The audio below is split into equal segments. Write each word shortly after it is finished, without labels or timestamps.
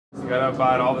Gotta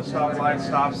abide all the stoplights,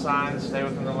 stop signs, stay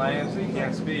within the lane so you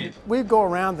can't speed. We go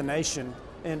around the nation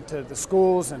into the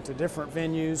schools and to different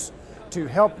venues to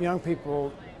help young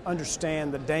people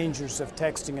understand the dangers of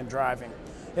texting and driving.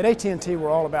 At AT&T, we're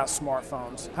all about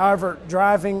smartphones. However,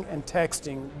 driving and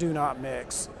texting do not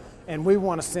mix. And we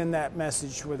want to send that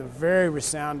message with a very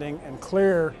resounding and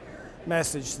clear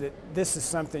message that this is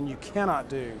something you cannot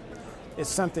do. It's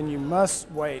something you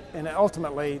must wait. And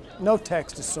ultimately, no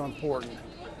text is so important.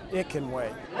 It can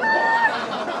wait.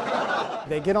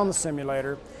 They get on the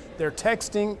simulator, they're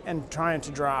texting and trying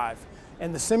to drive.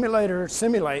 And the simulator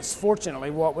simulates,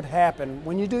 fortunately, what would happen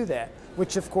when you do that,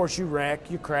 which of course you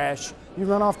wreck, you crash, you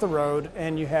run off the road,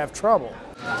 and you have trouble.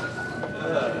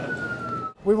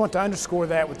 We want to underscore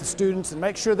that with the students and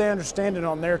make sure they understand it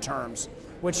on their terms,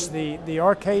 which the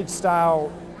arcade-style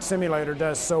simulator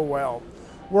does so well.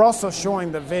 We're also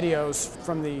showing the videos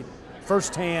from the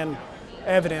first-hand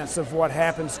evidence of what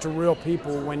happens to real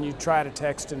people when you try to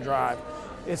text and drive.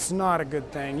 It's not a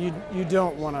good thing. You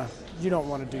don't want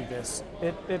to do this.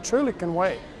 It truly can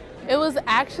wait. It was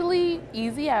actually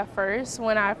easy at first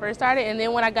when I first started, and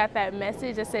then when I got that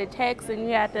message that said text and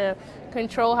you had to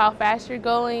control how fast you're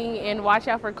going and watch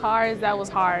out for cars, that was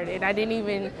hard, and I didn't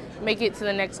even make it to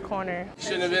the next corner.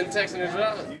 Shouldn't have been texting and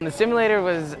driving. The simulator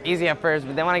was easy at first,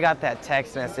 but then when I got that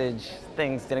text message,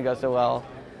 things didn't go so well.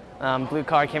 Blue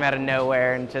car came out of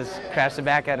nowhere and just crashed the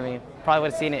back out of me. Probably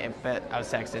would have seen it, but I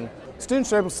was texting.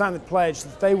 Students are able to sign the pledge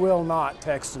that they will not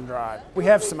text and drive. We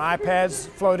have some iPads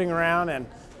floating around, and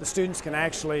the students can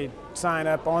actually sign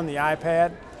up on the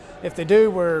iPad. If they do,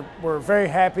 we're very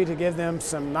happy to give them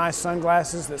some nice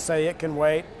sunglasses that say it can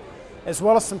wait, as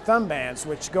well as some thumb bands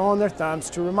which go on their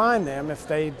thumbs to remind them, if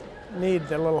they need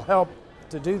a little help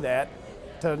to do that,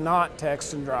 to not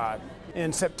text and drive.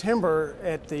 In September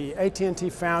at the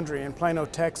AT&T Foundry in Plano,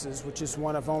 Texas, which is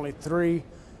one of only 3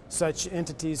 such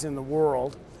entities in the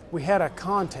world, we had a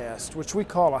contest which we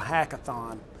call a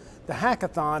hackathon. The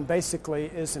hackathon basically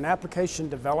is an application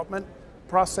development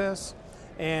process,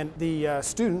 and the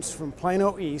students from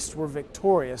Plano East were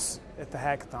victorious at the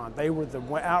hackathon. They were the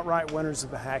outright winners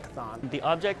of the hackathon. The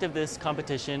object of this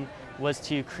competition was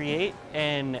to create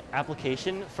an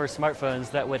application for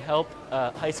smartphones that would help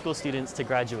high school students to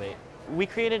graduate. We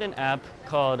created an app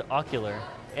called Ocular,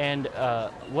 and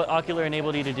what Ocular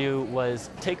enabled you to do was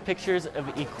take pictures of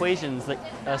equations that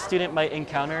a student might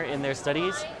encounter in their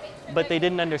studies, but they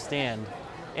didn't understand.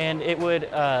 And it would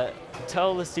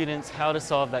tell the students how to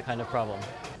solve that kind of problem.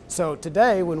 So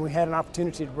today, when we had an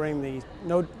opportunity to bring the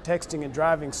No Texting and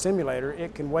Driving Simulator,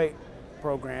 It Can Wait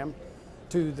program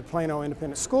to the Plano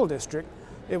Independent School District,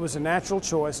 it was a natural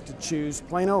choice to choose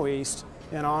Plano East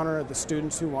in honor of the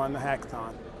students who won the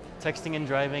hackathon. Texting and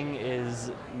driving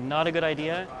is not a good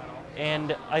idea,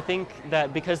 and I think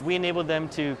that because we enabled them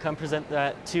to come present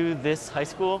that to this high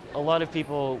school, a lot of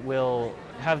people will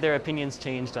have their opinions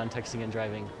changed on texting and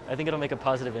driving. I think it'll make a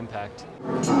positive impact.